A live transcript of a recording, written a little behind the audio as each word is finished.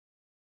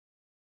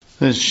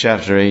This is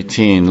chapter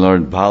 18.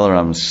 Lord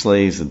Balaram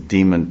slays the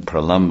demon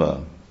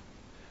Pralamba.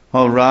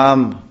 While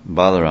Ram,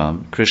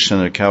 Balaram, Krishna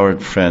and their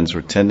coward friends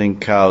were tending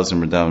cows in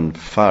Vrindavan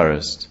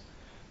forest,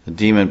 the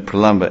demon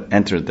Pralamba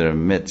entered their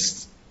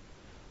midst.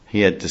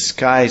 He had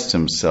disguised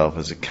himself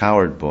as a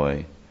coward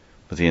boy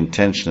with the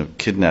intention of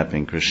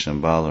kidnapping Krishna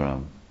and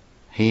Balaram.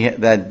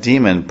 That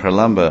demon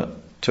Pralamba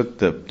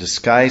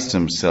disguised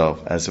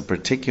himself as a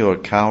particular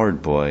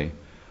coward boy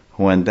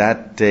who on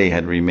that day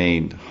had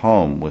remained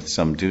home with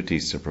some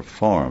duties to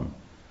perform.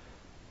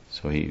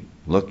 So he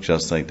looked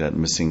just like that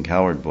missing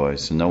coward boy,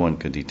 so no one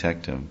could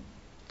detect him.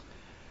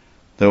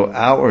 Though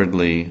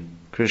outwardly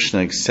Krishna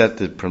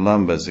accepted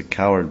Pralamba as a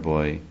coward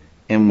boy,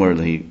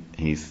 inwardly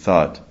he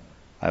thought,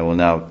 I will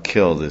now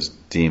kill this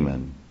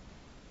demon.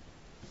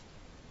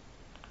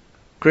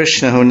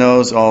 Krishna, who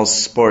knows all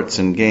sports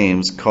and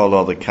games, called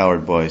all the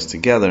coward boys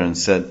together and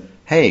said,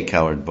 Hey,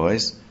 coward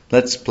boys,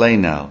 let's play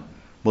now.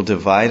 We'll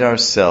divide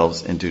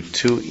ourselves into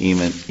two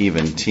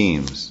even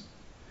teams.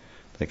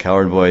 The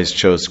coward boys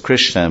chose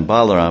Krishna and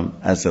Balaram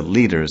as the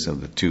leaders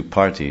of the two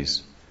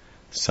parties.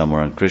 Some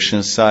were on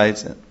Krishna's side,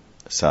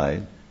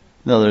 and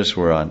others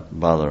were on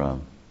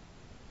Balaram.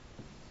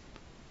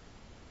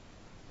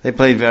 They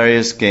played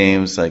various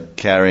games like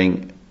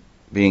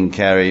being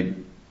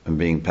carried, and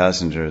being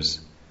passengers,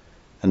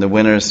 and the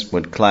winners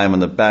would climb on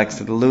the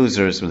backs of the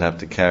losers would have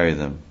to carry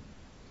them.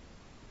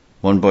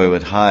 One boy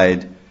would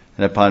hide,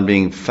 and upon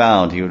being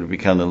found, he would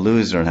become the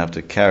loser and have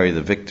to carry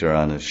the victor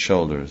on his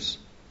shoulders.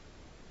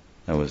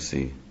 That was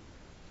the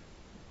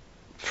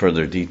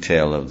further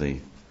detail of the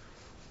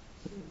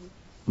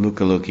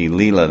Luka-Luki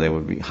Leela. They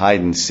would be hide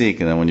and seek,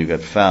 and then when you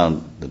got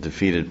found, the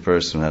defeated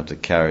person would have to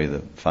carry the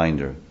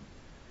finder.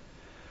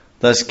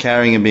 Thus,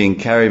 carrying and being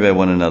carried by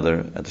one another,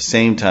 at the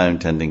same time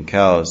tending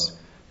cows,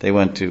 they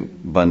went to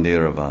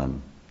Bandiravan,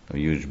 a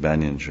huge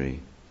banyan tree.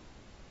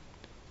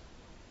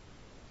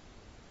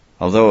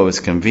 Although it was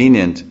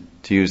convenient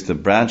to use the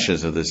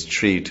branches of this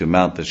tree to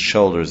mount the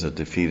shoulders of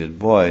defeated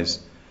boys,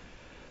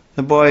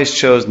 the boys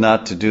chose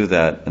not to do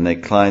that, and they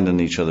climbed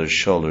on each other's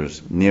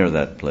shoulders near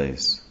that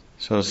place.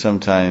 So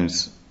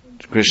sometimes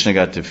Krishna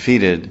got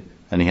defeated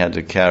and he had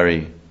to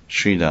carry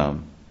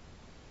Sridham,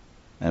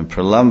 and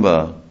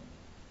Pralamba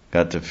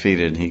got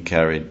defeated and he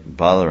carried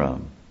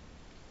Balaram.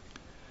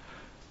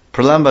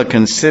 Pralamba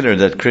considered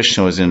that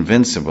Krishna was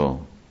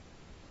invincible,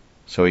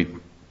 so he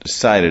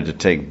decided to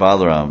take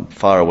Balaram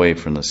far away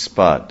from the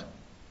spot.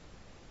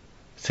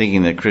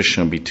 Thinking that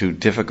Krishna would be too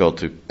difficult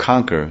to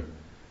conquer,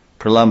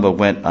 Pralamba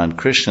went on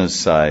Krishna's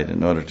side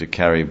in order to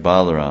carry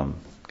Balaram,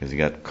 because he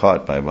got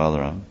caught by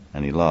Balaram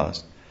and he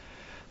lost.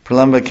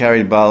 Pralamba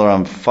carried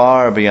Balaram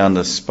far beyond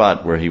the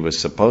spot where he was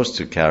supposed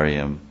to carry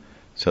him,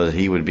 so that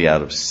he would be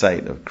out of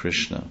sight of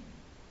Krishna.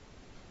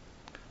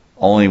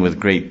 Only with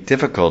great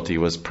difficulty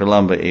was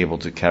Pralamba able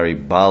to carry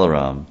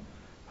Balaram,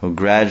 who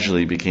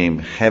gradually became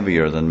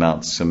heavier than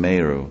Mount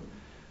Sumeru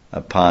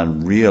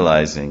upon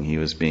realizing he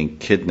was being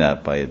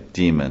kidnapped by a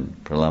demon,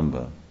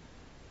 Pralamba.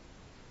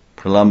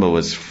 Pralamba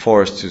was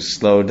forced to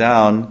slow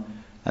down,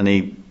 and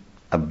he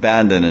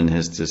abandoned in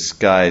his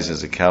disguise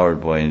as a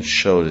coward boy and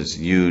showed his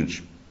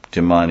huge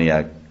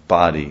demoniac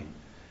body,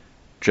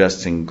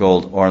 dressed in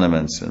gold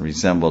ornaments and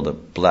resembled a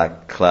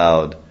black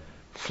cloud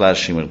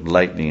flashing with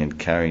lightning and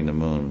carrying the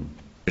moon.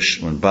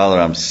 When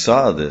Balaram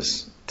saw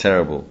this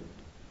terrible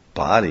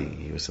body,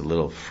 he was a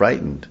little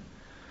frightened.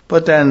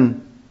 But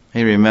then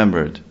he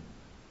remembered.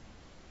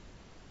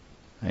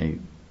 He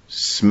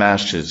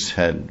smashed his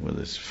head with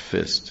his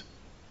fist.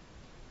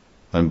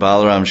 When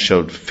Balaram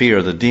showed fear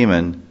of the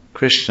demon,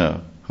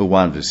 Krishna, who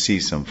wanted to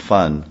see some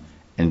fun,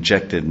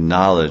 injected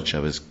knowledge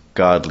of his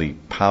godly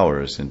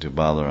powers into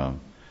Balaram.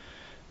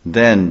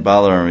 Then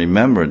Balaram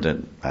remembered that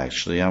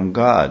actually I'm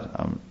God,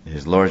 I'm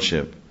his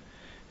lordship.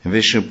 In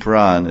Vishnu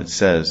Puran it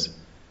says,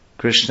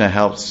 Krishna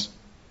helps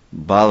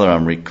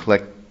Balaram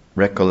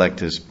recollect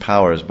his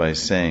powers by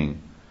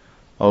saying,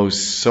 O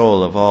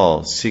soul of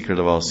all, secret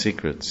of all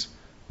secrets,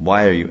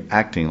 why are you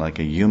acting like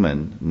a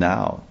human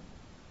now?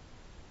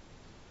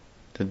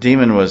 The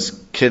demon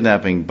was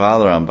kidnapping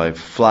Balaram by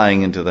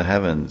flying into the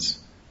heavens,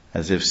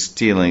 as if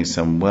stealing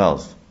some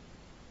wealth.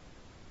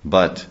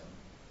 But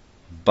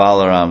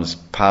Balaram's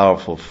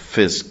powerful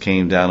fist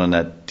came down on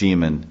that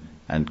demon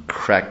and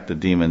cracked the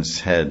demon's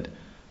head,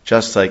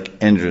 just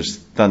like Indra's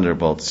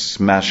thunderbolt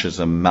smashes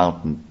a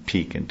mountain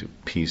peak into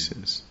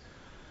pieces.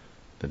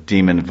 The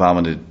demon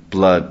vomited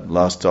blood,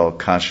 lost all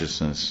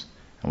consciousness,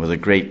 and with a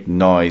great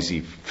noise he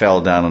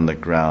fell down on the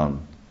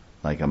ground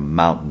like a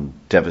mountain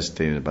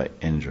devastated by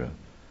Indra.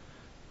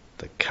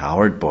 The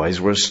coward boys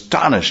were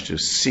astonished to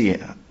see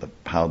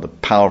how the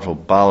powerful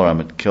Balaram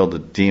had killed the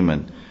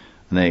demon,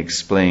 and they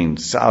exclaimed,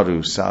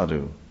 Sadhu,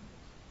 Sadhu.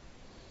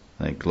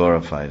 And they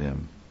glorified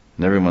him.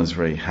 And everyone's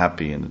very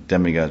happy, and the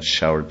demigods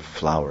showered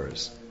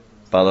flowers.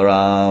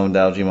 Balaram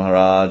Dauji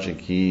Maharaj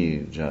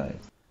ki jai.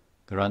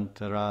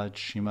 Grantaraj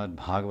Srimad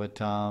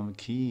Bhagavatam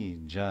ki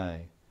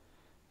jai.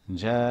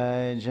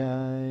 Jai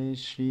Jai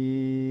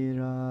Shri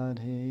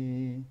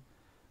Radhe.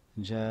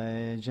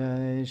 Jai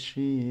Jai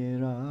Shri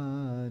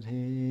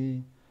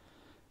Radhe.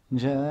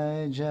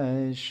 Jai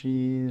Jai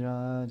Shri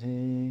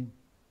Radhe.